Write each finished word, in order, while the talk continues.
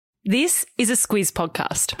This is a Squiz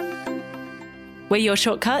podcast. We're your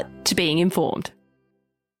shortcut to being informed.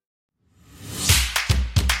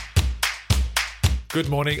 Good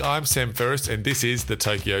morning, I'm Sam Ferris and this is the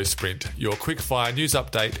Tokyo Sprint, your quick-fire news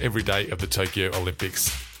update every day of the Tokyo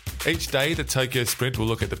Olympics. Each day, the Tokyo Sprint will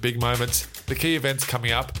look at the big moments, the key events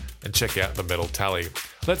coming up, and check out the medal tally.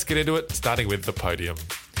 Let's get into it, starting with the podium.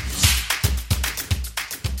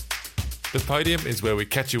 The podium is where we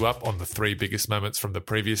catch you up on the three biggest moments from the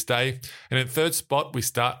previous day. And in third spot, we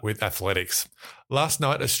start with athletics. Last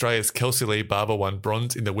night, Australia's Kelsey Lee Barber won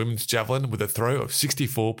bronze in the women's javelin with a throw of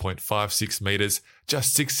 64.56 metres,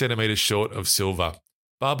 just 6 centimetres short of silver.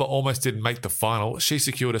 Barber almost didn't make the final. She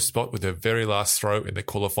secured a spot with her very last throw in the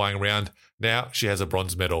qualifying round. Now she has a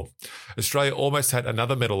bronze medal. Australia almost had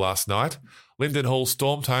another medal last night. Lyndon Hall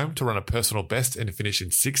stormed home to run a personal best and finish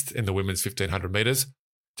in 6th in the women's 1500 metres.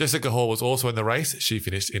 Jessica Hall was also in the race. She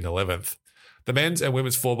finished in 11th. The men's and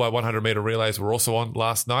women's 4x100 metre relays were also on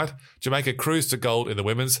last night. Jamaica cruised to gold in the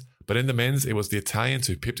women's, but in the men's, it was the Italians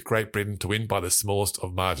who pipped Great Britain to win by the smallest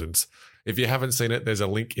of margins. If you haven't seen it, there's a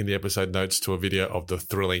link in the episode notes to a video of the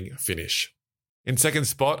thrilling finish. In second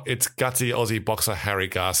spot, it's gutsy Aussie boxer Harry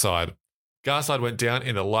Garside. Garside went down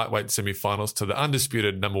in the lightweight semi-finals to the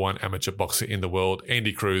undisputed number one amateur boxer in the world,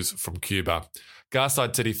 Andy Cruz from Cuba.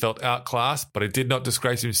 Garside said he felt outclassed, but he did not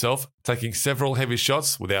disgrace himself, taking several heavy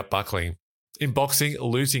shots without buckling. In boxing,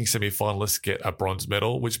 losing semi-finalists get a bronze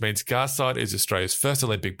medal, which means Garside is Australia's first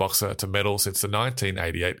Olympic boxer to medal since the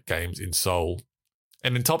 1988 Games in Seoul.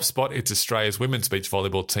 And in top spot, it's Australia's women's beach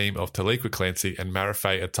volleyball team of Taliqua Clancy and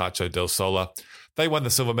Marifé Atacho del Solar. They won the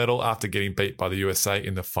silver medal after getting beat by the USA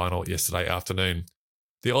in the final yesterday afternoon.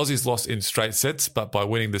 The Aussies lost in straight sets, but by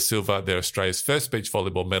winning the silver, they're Australia's first beach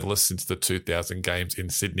volleyball medalist since the 2000 Games in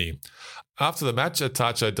Sydney. After the match,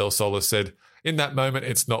 Atacho del Solar said, "In that moment,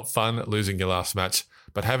 it's not fun losing your last match,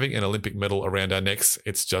 but having an Olympic medal around our necks,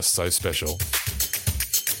 it's just so special."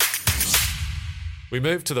 We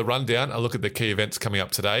move to the rundown, a look at the key events coming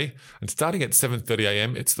up today. And starting at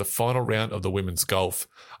 7:30am, it's the final round of the women's golf.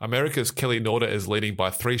 America's Kelly Norda is leading by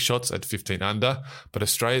 3 shots at 15 under, but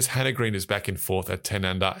Australia's Hannah Green is back in 4th at 10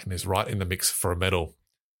 under and is right in the mix for a medal.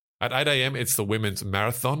 At 8am, it's the women's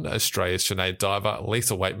marathon. Australia's Sinead Diver,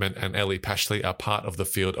 Lisa Waitman and Ellie Pashley are part of the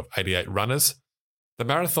field of 88 runners. The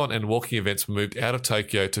marathon and walking events were moved out of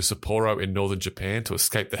Tokyo to Sapporo in northern Japan to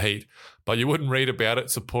escape the heat, but you wouldn't read about it.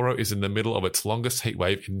 Sapporo is in the middle of its longest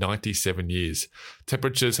heatwave in 97 years.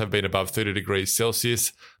 Temperatures have been above 30 degrees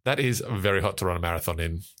Celsius. That is very hot to run a marathon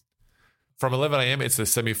in. From 11am, it's the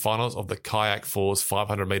semi-finals of the Kayak Falls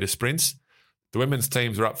 500 metre sprints. The women's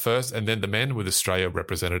teams are up first and then the men, with Australia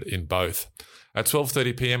represented in both. At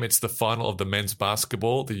 12:30pm, it's the final of the men's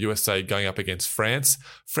basketball, the USA going up against France.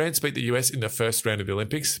 France beat the US in the first round of the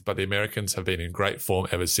Olympics, but the Americans have been in great form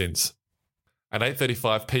ever since. At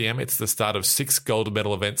 8:35pm, it's the start of 6 gold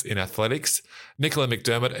medal events in athletics. Nicola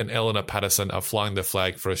McDermott and Eleanor Patterson are flying the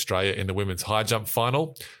flag for Australia in the women's high jump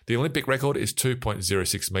final. The Olympic record is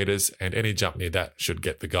 2.06 metres, and any jump near that should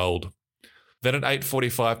get the gold. Then at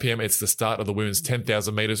 8:45pm, it's the start of the women's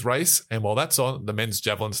 10,000 metres race, and while that's on, the men's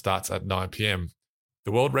javelin starts at 9pm.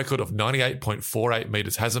 The world record of 98.48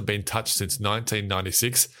 metres hasn't been touched since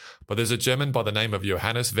 1996, but there's a German by the name of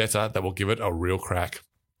Johannes Vetter that will give it a real crack.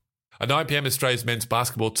 At 9pm, Australia's men's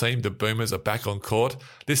basketball team, the Boomers, are back on court,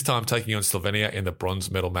 this time taking on Slovenia in the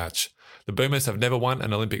bronze medal match. The Boomers have never won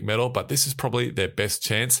an Olympic medal, but this is probably their best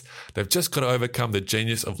chance. They've just got to overcome the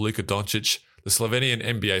genius of Luka Doncic, the Slovenian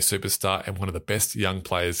NBA superstar and one of the best young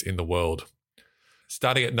players in the world.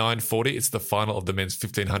 Starting at 9:40, it's the final of the men's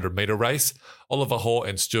 1500 metre race. Oliver Hoare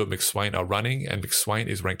and Stuart McSwain are running, and McSwain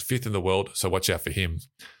is ranked 5th in the world, so watch out for him.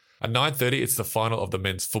 At 9:30, it's the final of the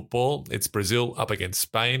men's football. It's Brazil up against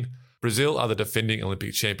Spain. Brazil are the defending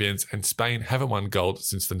Olympic champions, and Spain haven't won gold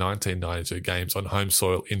since the 1992 Games on home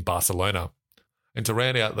soil in Barcelona. And to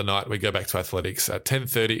round out the night, we go back to athletics. At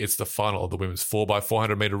 10:30, it's the final of the women's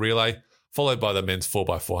 4x400 metre relay, followed by the men's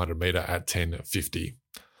 4x400 metre at 10:50.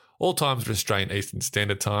 All times are Australian Eastern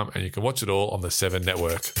Standard Time, and you can watch it all on the 7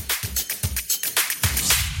 network.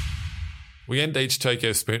 We end each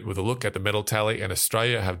Tokyo Sprint with a look at the medal tally, and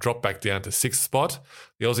Australia have dropped back down to 6th spot.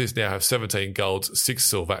 The Aussies now have 17 golds, 6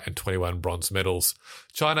 silver and 21 bronze medals.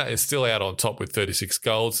 China is still out on top with 36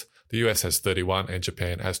 golds. The US has 31 and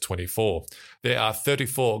Japan has 24. There are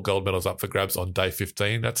 34 gold medals up for grabs on day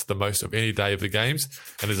 15. That's the most of any day of the Games,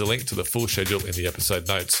 and there's a link to the full schedule in the episode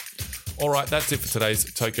notes. All right, that's it for today's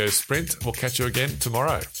Tokyo Sprint. We'll catch you again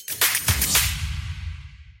tomorrow.